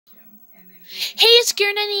Hey, it's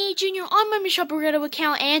Gary98 Jr. on my Michelle Barreto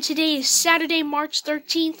account, and today is Saturday, March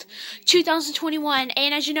 13th, 2021,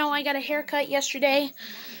 and as you know, I got a haircut yesterday.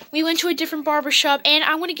 We went to a different barbershop, and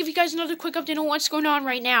I want to give you guys another quick update on what's going on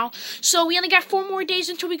right now. So, we only got 4 more days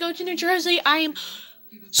until we go to New Jersey. I am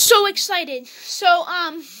so excited.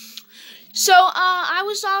 I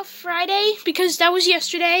was off Friday because that was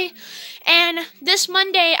yesterday, and this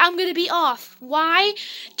Monday I'm going to be off. Why?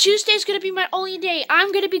 Tuesday's going to be my only day.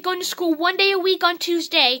 I'm going to be going to school 1 day a week on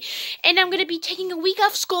Tuesday, and I'm going to be taking a week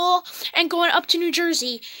off school and going up to New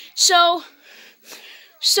Jersey. We're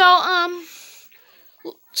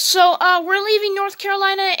leaving North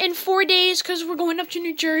Carolina in 4 days because we're going up to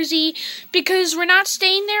New Jersey because we're not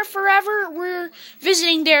staying there forever. We're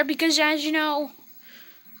visiting there because, as you know,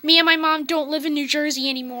 me and my mom don't live in New Jersey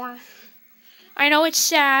anymore. I know it's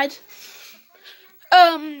sad.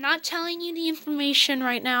 Not telling you the information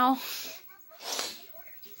right now.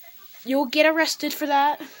 You'll get arrested for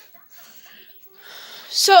that.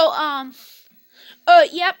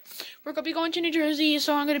 Yep. We're gonna be going to New Jersey,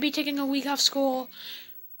 so I'm gonna be taking a week off school.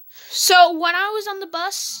 So, when I was on the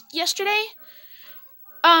bus yesterday,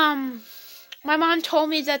 my mom told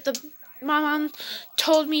me that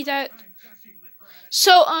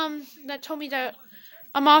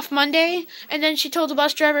I'm off Monday, and then she told the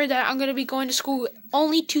bus driver that I'm going to be going to school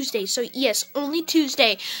only Tuesday. So yes, only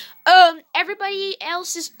Tuesday. Everybody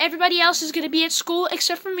else is going to be at school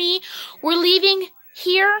except for me. We're leaving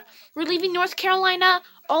here. We're leaving North Carolina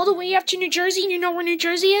all the way up to New Jersey. You know where New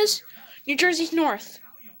Jersey is? New Jersey's north,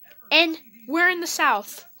 and we're in the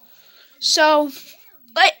south. So,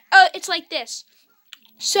 it's like this.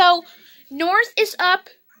 So, north is up,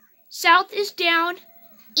 south is down,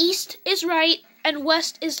 east is right, and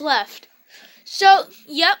west is left. So,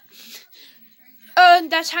 yep.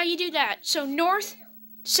 That's how you do that. So, north,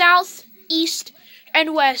 south, east,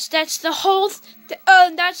 and west. That's the whole,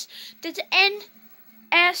 that's NSEW.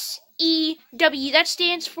 That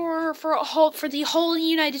stands for the whole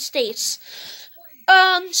United States.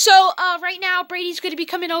 Right now, Brady's going to be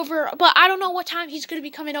coming over, but I don't know what time he's going to be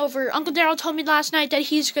coming over. Uncle Daryl told me last night that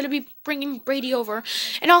he's going to be bringing Brady over.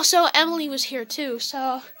 And also, Emily was here, too,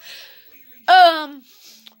 so,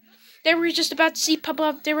 they were just about to see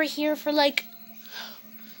Papa. They were here for, I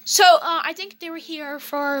think they were here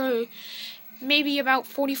for maybe about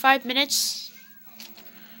 45 minutes,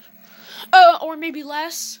 or maybe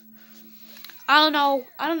less. I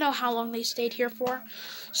don't know how long they stayed here for.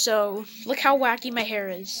 So, look how wacky my hair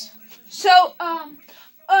is. So,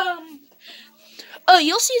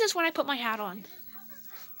 you'll see this when I put my hat on.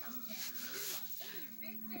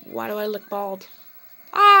 Why do I look bald?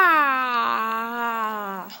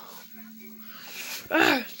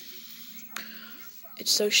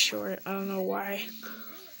 It's so short. I don't know why.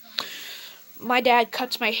 My dad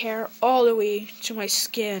cuts my hair all the way to my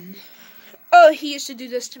skin. He used to do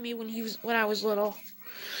this to me when I was little.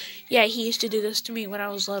 Yeah, he used to do this to me when I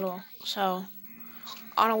was little, so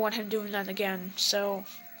I don't want him doing that again. So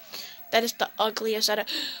that is the ugliest.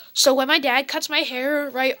 So when my dad cuts my hair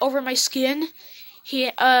right over my skin, he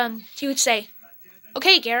would say,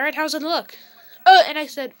 "Okay, Garrett, how's it look?" And I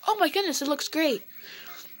said, "Oh my goodness, it looks great."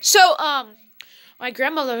 So my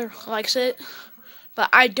grandmother likes it, but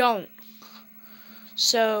I don't.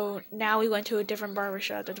 So now we went to a different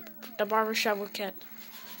barbershop. The barbershop would cut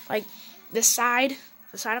this side.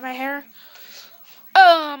 The side of my hair.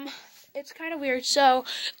 It's kind of weird. So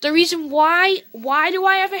the reason why do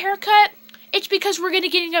I have a haircut? It's because while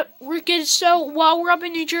we're up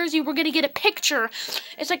in New Jersey, we're gonna get a picture.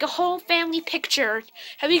 It's like a whole family picture.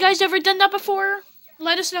 Have you guys ever done that before?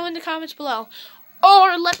 Let us know in the comments below.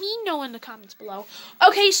 Or let me know in the comments below.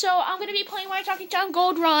 Okay, so I'm gonna be playing my Talking Town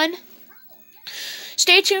Gold Run.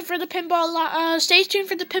 Stay tuned for the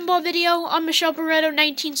pinball video on Michelle Barreto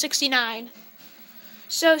 1969.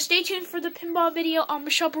 So, stay tuned for the pinball video on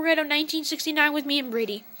Michelle Barreto 1969 with me and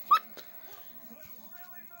Brady.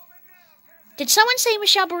 Did someone say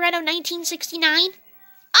Michelle Barreto 1969?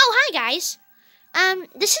 Oh, hi, guys.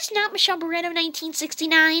 This is not Michelle Barreto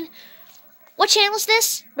 1969. What channel is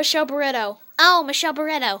this? Michelle Barreto. Oh, Michelle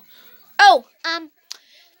Barreto. Oh,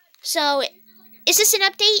 so, is this an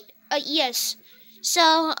update? Yes.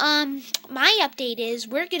 So, my update is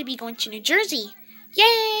we're going to be going to New Jersey.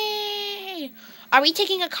 Yay! Are we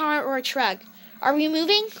taking a car or a truck? Are we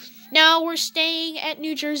moving? No, we're staying at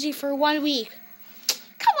New Jersey for 1 week.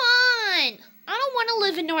 Come on! I don't want to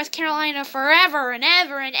live in North Carolina forever and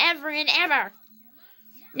ever and ever and ever.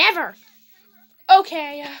 Never.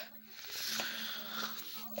 Okay.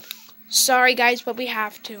 Sorry, guys, but we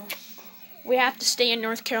have to. We have to stay in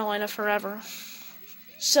North Carolina forever.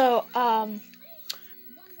 So,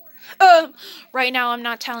 Right now I'm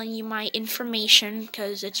not telling you my information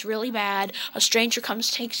because it's really bad. A stranger comes,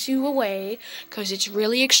 takes you away because it's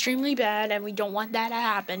really extremely bad and we don't want that to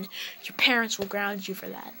happen. Your parents will ground you for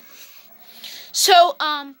that. So,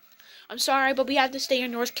 I'm sorry, but we have to stay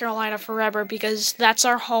in North Carolina forever because that's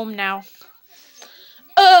our home now.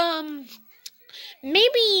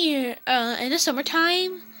 Maybe, in the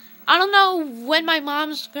summertime, I don't know when my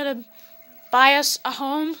mom's gonna buy us a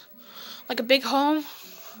home, like a big home.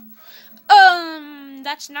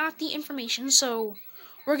 That's not the information, so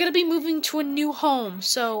we're gonna be moving to a new home,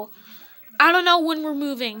 so I don't know when we're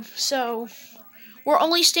moving, so we're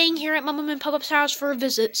only staying here at Mom and Papa's house for a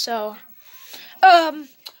visit, so,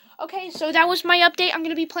 okay, so that was my update. I'm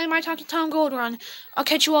gonna be playing my Talking Tom Gold Run. I'll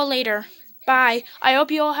catch you all later. Bye. I hope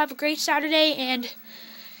you all have a great Saturday, and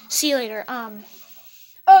see you later. I'm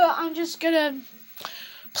just gonna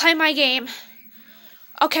play my game.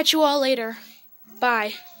 I'll catch you all later.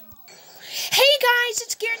 Bye. Hey guys,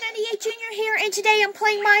 it's Gear98 Jr. here, and today I'm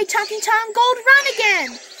playing my Talking Tom Gold Run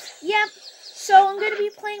again. Yep, so I'm going to be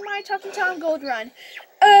playing my Talking Tom Gold Run.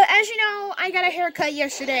 As you know, I got a haircut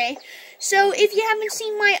yesterday. So if you haven't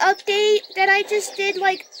seen my update that I just did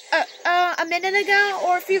like a minute ago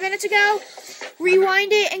or a few minutes ago,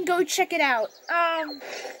 rewind it and go check it out.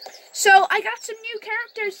 So I got some new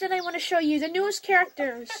characters that I want to show you, the newest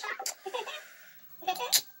characters.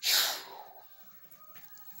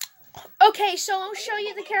 Okay, so I'll show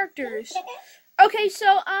you the characters. Okay,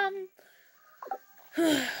 so,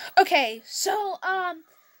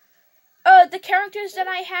 the characters that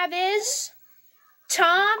I have is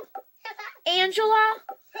Tom, Angela,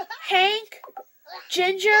 Hank,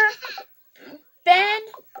 Ginger, Ben,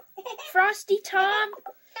 Frosty Tom,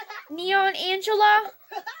 Neon Angela,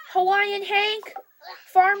 Hawaiian Hank,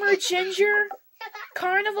 Farmer Ginger,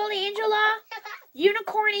 Carnival Angela,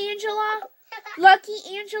 Unicorn Angela, Lucky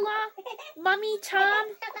Angela, Mummy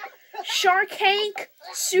Tom, Shark Hank,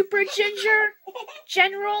 Super Ginger,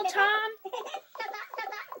 General Tom,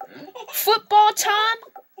 Football Tom,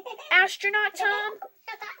 Astronaut Tom,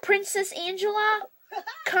 Princess Angela,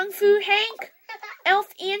 Kung Fu Hank,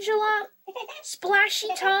 Elf Angela, Splashy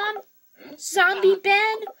Tom, Zombie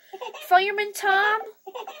Ben, Fireman Tom,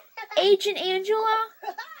 Agent Angela,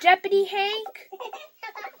 Deputy Hank,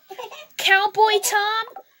 Cowboy Tom,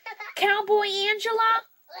 Cowboy Angela,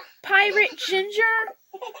 Pirate Ginger,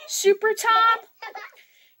 Super Tom,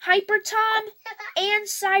 Hyper Tom, and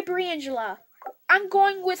Cyber Angela. I'm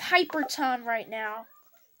going with Hyper Tom right now.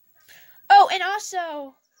 Oh, and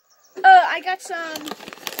also, I got some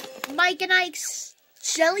Mike and Ike's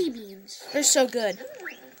jelly beans. They're so good.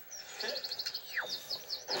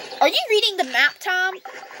 Are you reading the map, Tom?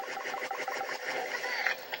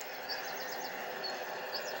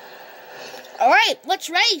 Alright, let's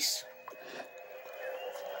race.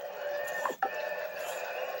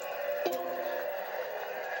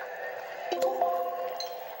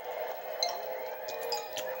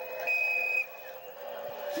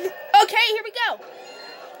 Okay, here we go.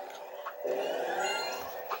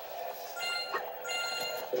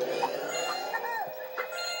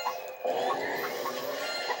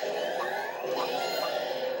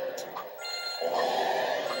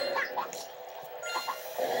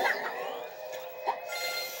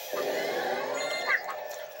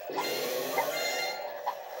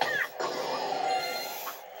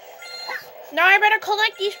 Now I better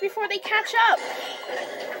collect these before they catch up.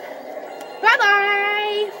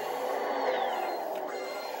 Bye-bye.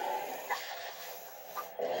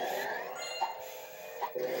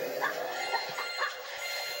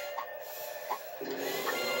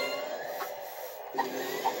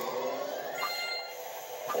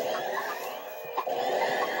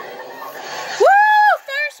 Woo!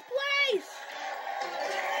 First place!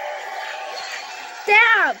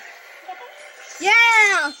 Dab!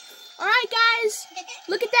 Yeah! Alright guys,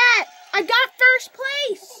 look at that! I got first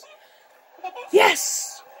place!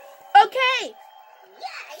 Yes! Okay!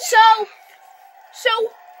 So,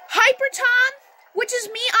 Hyper Tom, which is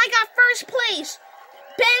me, I got first place.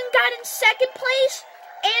 Ben got in second place,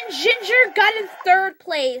 and Ginger got in third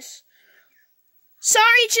place.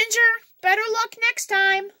 Sorry, Ginger. Better luck next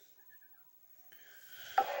time.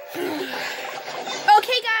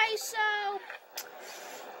 Okay, guys, so...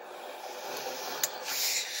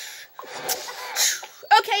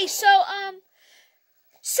 Okay, so,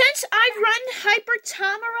 since I run Hyper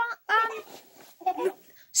Tom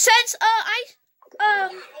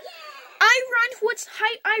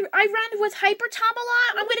I run with Hyper Tom a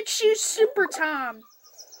lot, I'm gonna choose Super Tom.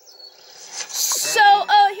 So,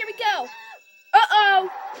 here we go. Uh-oh.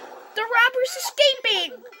 The robber's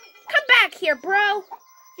escaping. Come back here, bro.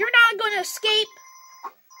 You're not gonna escape.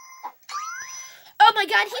 my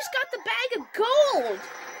god, he's got the bag of gold.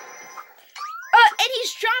 And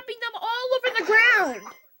he's dropping them all over the ground.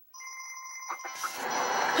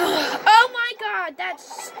 Oh my god, that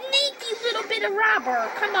sneaky little bit of robber.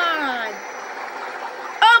 Come on.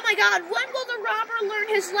 Oh my god, when will the robber learn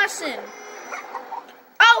his lesson?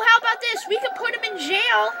 Oh, how about this? We can put him in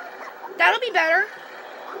jail. That'll be better.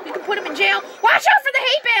 We can put him in jail. Watch out for the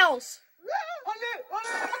hay bales!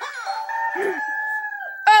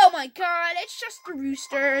 Oh my god, it's just the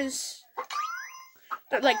roosters.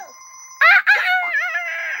 They're like...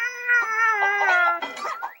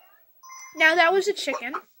 Now that was a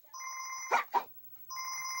chicken.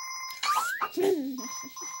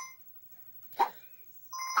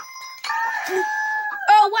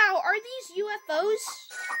 Oh wow, are these UFOs?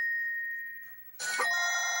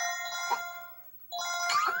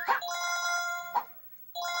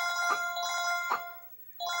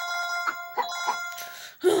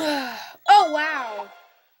 Oh wow.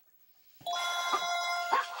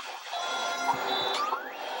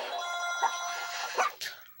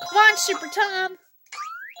 Come on, Super Tom.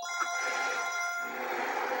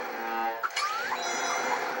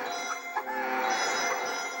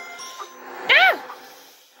 Ah!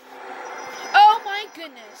 Oh my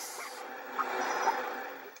goodness.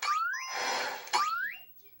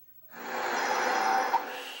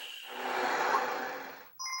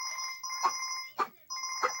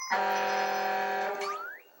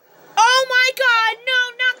 Oh my god, no,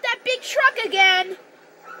 not that big truck again.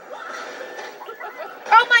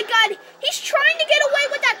 Oh my god, he's trying to get away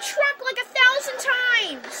with that truck like 1,000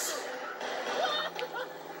 times.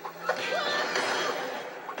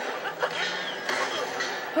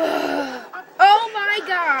 Oh my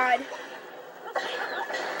god.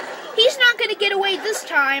 He's not going to get away this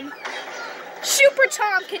time. Super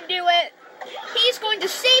Tom can do it. He's going to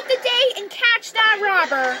save the day and catch that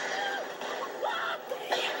robber.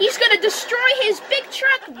 He's going to destroy his big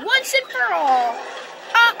truck once and for all.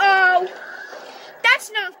 Uh-oh.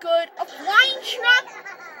 That's not good. A flying truck?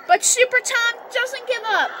 But Super Tom doesn't give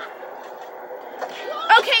up.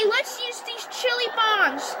 Okay, let's use these chili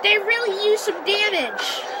bombs. They really use some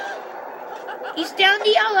damage. He's down to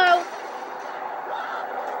yellow.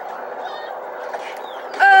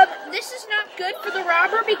 This is not good for the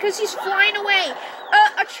robber because he's flying away.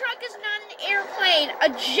 A truck is not an airplane. A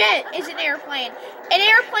jet is an airplane. An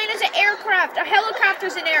airplane is an aircraft. A helicopter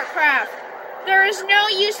is an aircraft. There is no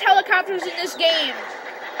used helicopters in this game.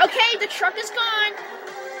 Okay, the truck is gone.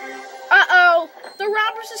 Uh-oh. The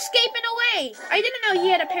robber's escaping away. I didn't know he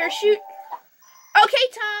had a parachute. Okay,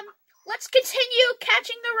 Tom. Let's continue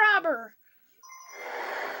catching the robber.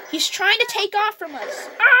 He's trying to take off from us.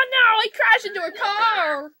 Oh no, he crashed into a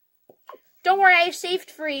car. Don't worry, I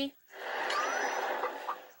saved free.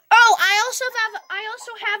 Oh, I also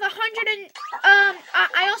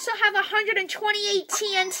have 128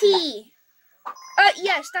 TNT.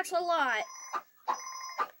 Yes, that's a lot.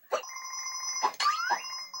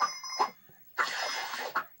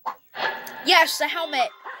 Yes, the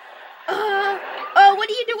helmet. What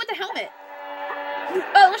do you do with the helmet?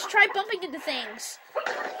 Let's try bumping into things.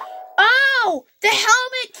 Oh, the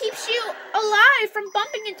helmet keeps you alive from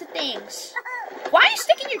bumping into things. Why are you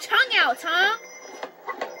sticking your tongue out, Tom?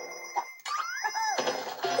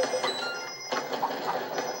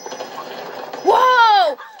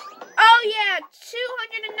 Whoa! Oh yeah,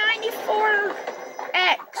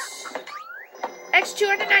 294X.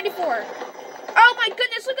 X294. Oh my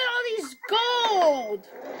goodness, look at all these gold.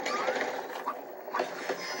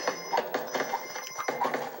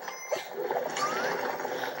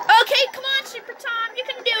 Okay, come on, Super Tom, you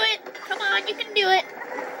can do it. Come on, you can do it.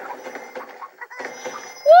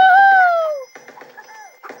 Woo!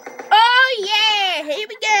 Oh yeah, here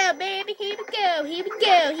we go, baby. Here we go, here we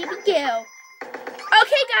go, here we go.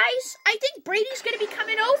 Okay, guys, I think Brady's gonna be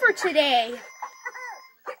coming over today.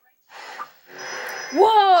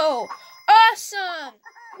 Whoa! Awesome!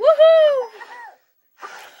 Woohoo!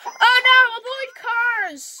 Oh no, avoid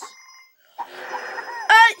cars!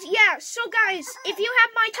 Yeah, so guys, if you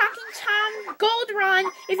have my Talking Tom Gold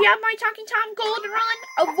Run,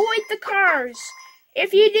 avoid the cars.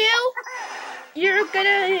 If you do,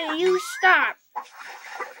 you stop.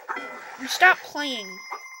 You stop playing.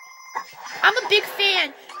 I'm a big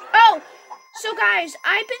fan. Oh, so guys,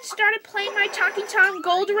 I've been started playing my Talking Tom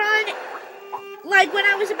Gold Run like when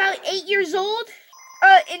I was about 8 years old,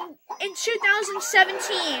 in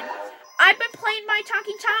 2017. I've been playing my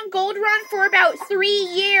Talking Tom Gold Run for about 3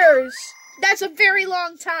 years. That's a very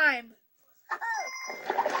long time.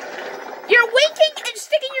 You're winking and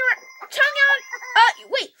sticking your tongue out.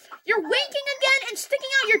 Wait, you're winking again and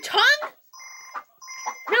sticking out your tongue?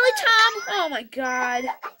 Really, Tom? Oh my god.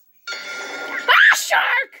 Ah,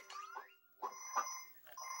 shark!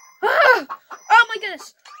 Ah! Oh my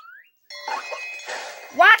goodness.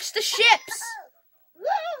 Watch the ships.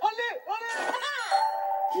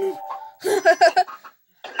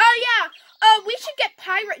 Oh yeah. We should get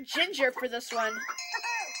Pirate Ginger for this one.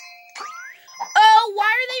 Oh, why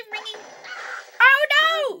are they ringing? Oh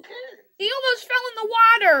no! He almost fell in the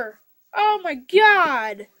water. Oh my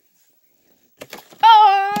god.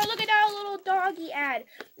 Oh, look at that little doggy ad.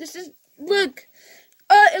 Look.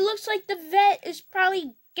 It looks like the vet is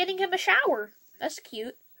probably getting him a shower. That's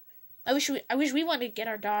cute. I wish we wanted to get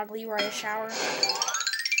our dog Leroy a shower.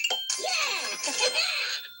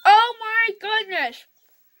 Oh my goodness.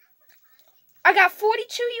 I got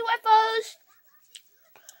 42 UFOs,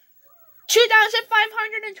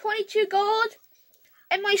 2,522 gold,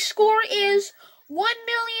 and my score is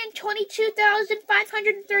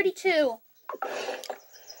 1,022,532.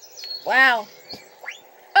 Wow.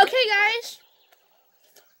 Okay, guys.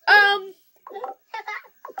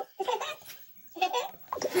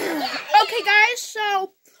 Okay, guys,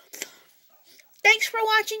 so thanks for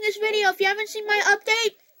watching this video. If you haven't seen my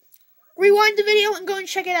update, rewind the video and go and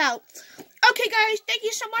check it out. Okay, guys, thank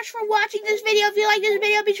you so much for watching this video. If you like this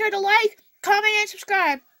video, be sure to like, comment, and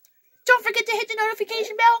subscribe. Don't forget to hit the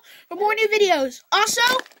notification bell for more new videos. Also,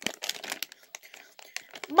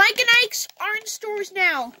 Mike and Ike's are in stores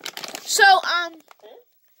now. So,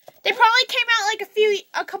 they probably came out like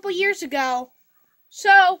a couple years ago.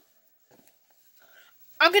 So,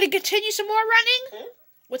 I'm going to continue some more running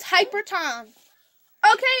with Hyper Tom.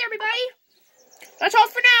 Okay, everybody. That's all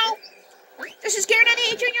for now. This is Gary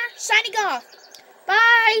Jr. signing off.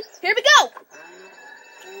 Bye. Here we go.